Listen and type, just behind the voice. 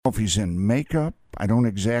If he's in makeup, I don't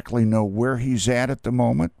exactly know where he's at the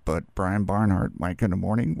moment, but Brian Barnhart, Mike in the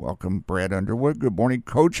morning. Welcome, Brad Underwood. Good morning,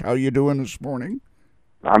 Coach. How you doing this morning?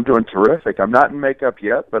 I'm doing terrific. I'm not in makeup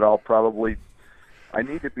yet, but I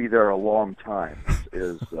need to be there a long time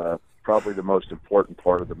is probably the most important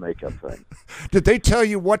part of the makeup thing. Did they tell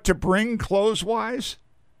you what to bring clothes-wise?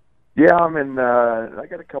 Yeah, I had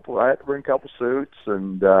to bring a couple suits,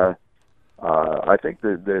 and I think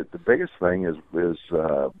the biggest thing is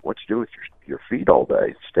what you do with your feet all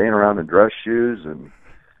day, staying around in dress shoes, and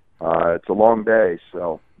it's a long day.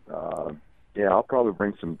 So yeah, I'll probably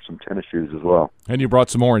bring some tennis shoes as well. And you brought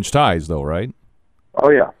some orange ties, though, right? Oh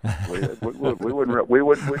yeah, we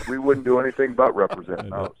wouldn't do anything but represent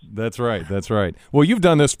those. That's right. That's right. Well, you've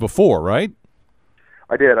done this before, right?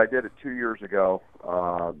 I did it 2 years ago,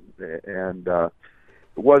 and it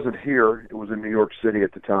wasn't here. It was in New York City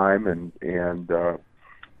at the time, and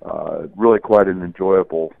really quite an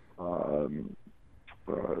enjoyable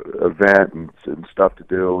event and stuff to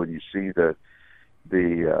do. And you see the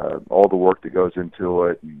all the work that goes into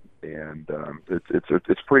it, and it's a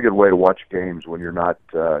pretty good way to watch games when you're not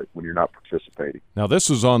participating. Now, this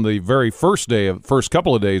is on the very first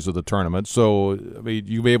couple of days of the tournament. So, I mean,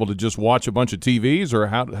 you be able to just watch a bunch of TVs, or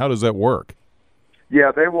how does that work?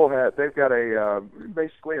 Yeah, they've got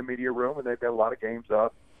basically a media room, and they've got a lot of games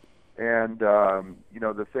up. And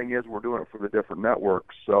the thing is, we're doing it for the different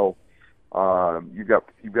networks. So you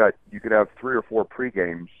could have 3 or 4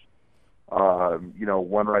 pre-games,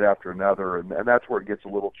 one right after another, and that's where it gets a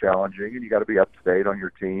little challenging. And you got to be up to date on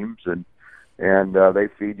your teams, and they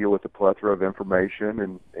feed you with a plethora of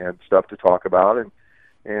information and stuff to talk about,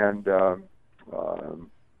 and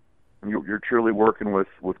you're truly working with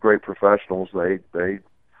great professionals. They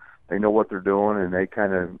know what they're doing, and they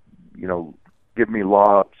kind of give me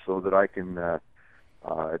lobs so that I can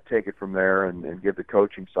take it from there and give the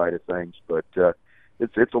coaching side of things. But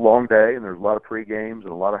it's a long day, and there's a lot of pre-games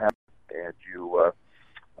and a lot of happening. And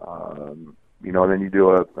then you do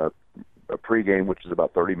a pre-game, which is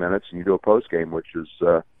about 30 minutes, and you do a post-game, which is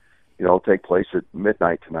take place at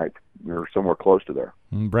midnight tonight or somewhere close to there.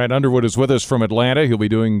 Brad Underwood is with us from Atlanta. He'll be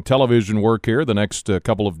doing television work here the next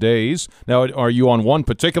couple of days. Now, are you on one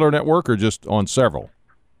particular network or just on several?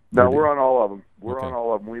 No, we're on all of them. On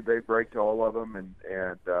all of them. They break to all of them, and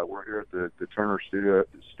we're here at the Turner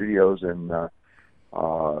Studios in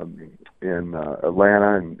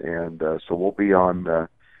Atlanta, and so we'll be on.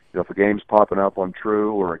 If a game's popping up on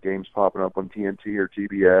True or a game's popping up on TNT or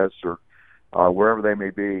TBS or wherever they may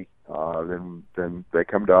be, then they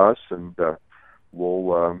come to us, and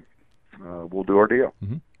we'll do our deal.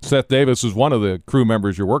 Mm-hmm. Seth Davis is one of the crew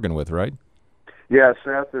members you're working with, right? Yeah,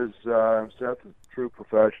 Seth is a true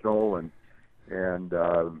professional, and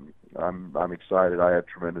I'm excited. I have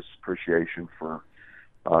tremendous appreciation for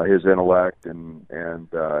his intellect, and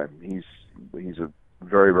he's a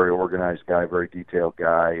very, very organized guy, very detailed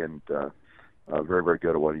guy, and very, very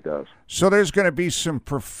good at what he does. So there's going to be some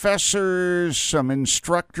professors, some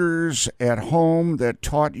instructors at home that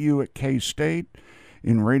taught you at K-State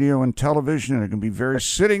in radio and television, and are going to be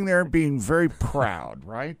sitting there being very proud,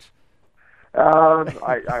 right?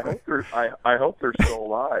 I hope they're still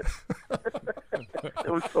alive. It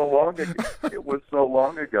was so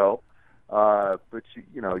long ago. But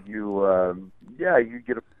you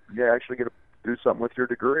actually get to do something with your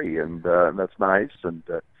degree, and that's nice. And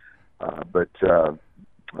I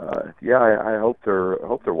hope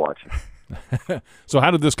they're watching. So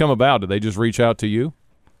how did this come about? Did they just reach out to you?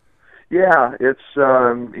 Yeah, it's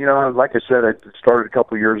like I said, it started a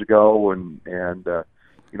couple of years ago, and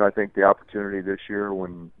I think the opportunity this year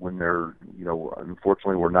when they're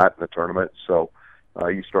unfortunately we're not in the tournament, so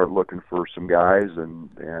you start looking for some guys, and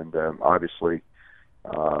obviously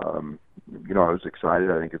I was excited.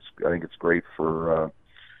 I think it's great for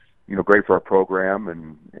great for our program,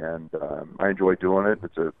 and I enjoy doing it.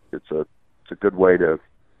 It's a good way to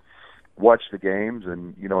watch the games,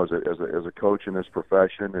 and as a coach in this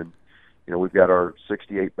profession, and we've got our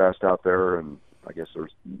 68 best out there, and I guess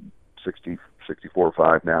there's 64 or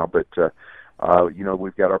 5 now, but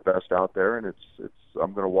we've got our best out there, and it's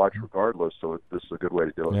I'm going to watch regardless. So this is a good way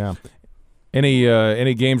to do it. Yeah.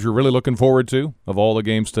 Any games you're really looking forward to of all the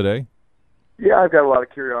games today? Yeah, I've got a lot of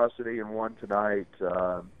curiosity in one tonight.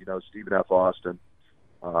 Stephen F. Austin,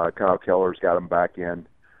 Kyle Keller's got them back in.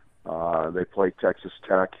 They play Texas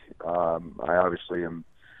Tech. I obviously am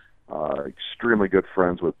extremely good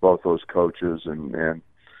friends with both those coaches, and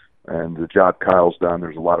the job Kyle's done.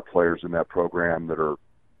 There's a lot of players in that program that are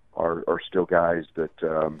still guys that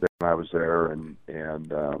when I was there, and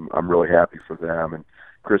I'm really happy for them. And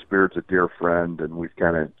Chris Beard's a dear friend, and we've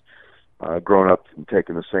kind of grown up and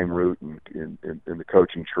taken the same route in the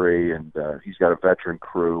coaching tree, and he's got a veteran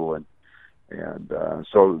crew, and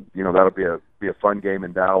so that'll be a fun game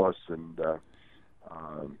in Dallas, and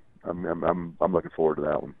I'm looking forward to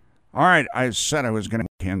that one. All right, I said I was going to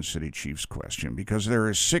Kansas City Chiefs question because there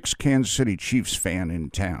is 6 Kansas City Chiefs fan in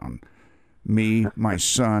town. Me, my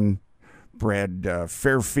son, Brad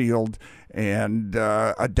Fairfield, and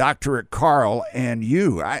a doctorate Carl, and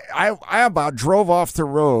you. I about drove off the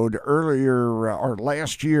road earlier or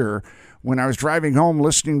last year when I was driving home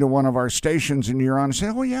listening to one of our stations, and you're on and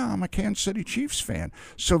said, oh, yeah, I'm a Kansas City Chiefs fan.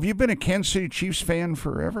 So have you been a Kansas City Chiefs fan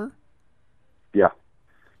forever? Yeah.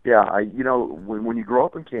 Yeah, when you grow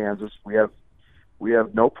up in Kansas, we have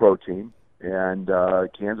no pro team, and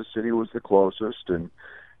Kansas City was the closest, and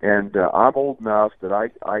I'm old enough that I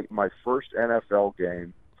my first NFL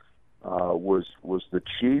game was the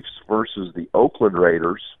Chiefs versus the Oakland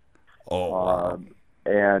Raiders. And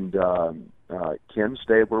Ken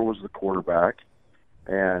Stabler was the quarterback,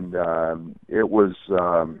 and it was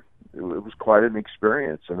quite an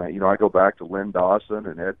experience. And I go back to Lynn Dawson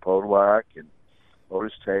and Ed Podolak and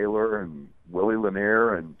Otis Taylor and Willie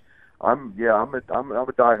Lanier, and I'm a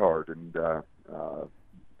diehard, and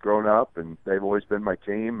grown up, and they've always been my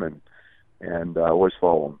team, and I always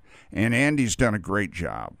follow them. And Andy's done a great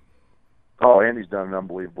job. Oh, Andy's done an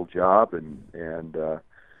unbelievable job, and they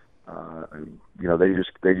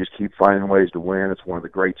just keep finding ways to win. It's one of the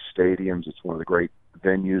great stadiums. It's one of the great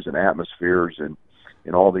venues and atmospheres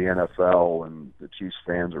in all the NFL, and the Chiefs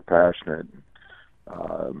fans are passionate.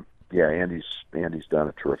 Andy's done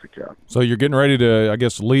a terrific job. So you're getting ready to, I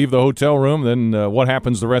guess, leave the hotel room. Then what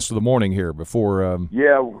happens the rest of the morning here before?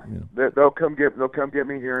 They'll come get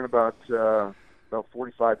me here in about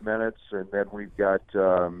 45 minutes, and then we've got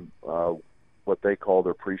what they call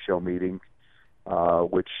their pre-show meeting,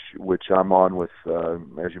 which I'm on with,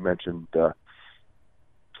 as you mentioned, Seth,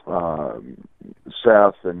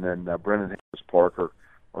 and then Brendan Harris Parker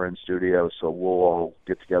are in studio. So we'll all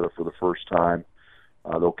get together for the first time.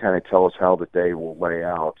 They'll kind of tell us how the day will lay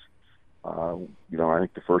out. I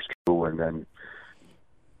think the first two, and then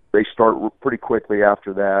they start pretty quickly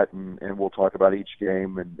after that, and we'll talk about each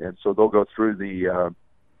game, and so they'll go through the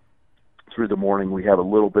morning. We have a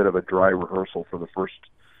little bit of a dry rehearsal for the first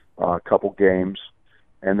couple games,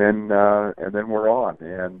 and then we're on,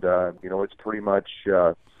 and it's pretty much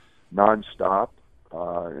nonstop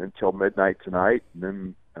until midnight tonight, and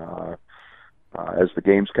then. As the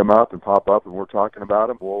games come up and pop up and we're talking about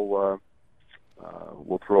them, we'll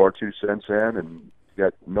throw our 2 cents in, and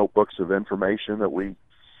got notebooks of information that we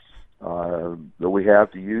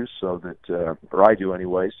have to use, so that or I do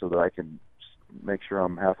anyway, so that I can make sure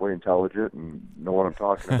I'm halfway intelligent and know what I'm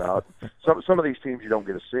talking about. Some of these teams you don't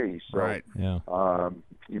get to see, so right. Yeah.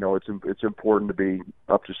 It's important to be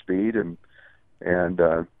up to speed, and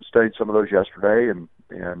studied some of those yesterday, and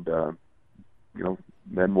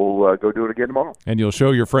then we'll go do it again tomorrow. And you'll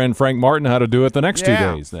show your friend Frank Martin how to do it the next 2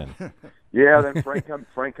 days then. Yeah, then Frank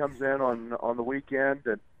comes in on the weekend,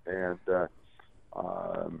 and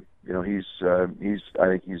he's I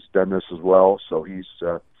think he's done this as well, so he's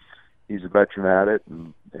a veteran at it,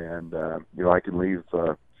 and I can leave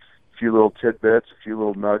a few little tidbits, a few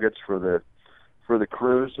little nuggets for the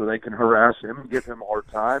crew, so they can harass him and give him a hard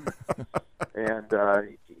time, and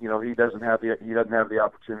he doesn't have the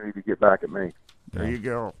opportunity to get back at me. There you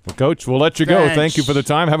go. Well, Coach, we'll let you go. Thank you for the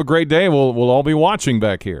time. Have a great day. We'll all be watching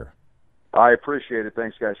back here. I appreciate it.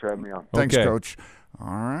 Thanks, guys, for having me on. Thanks, Coach. All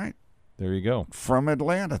right. There you go. From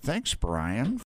Atlanta. Thanks, Brian.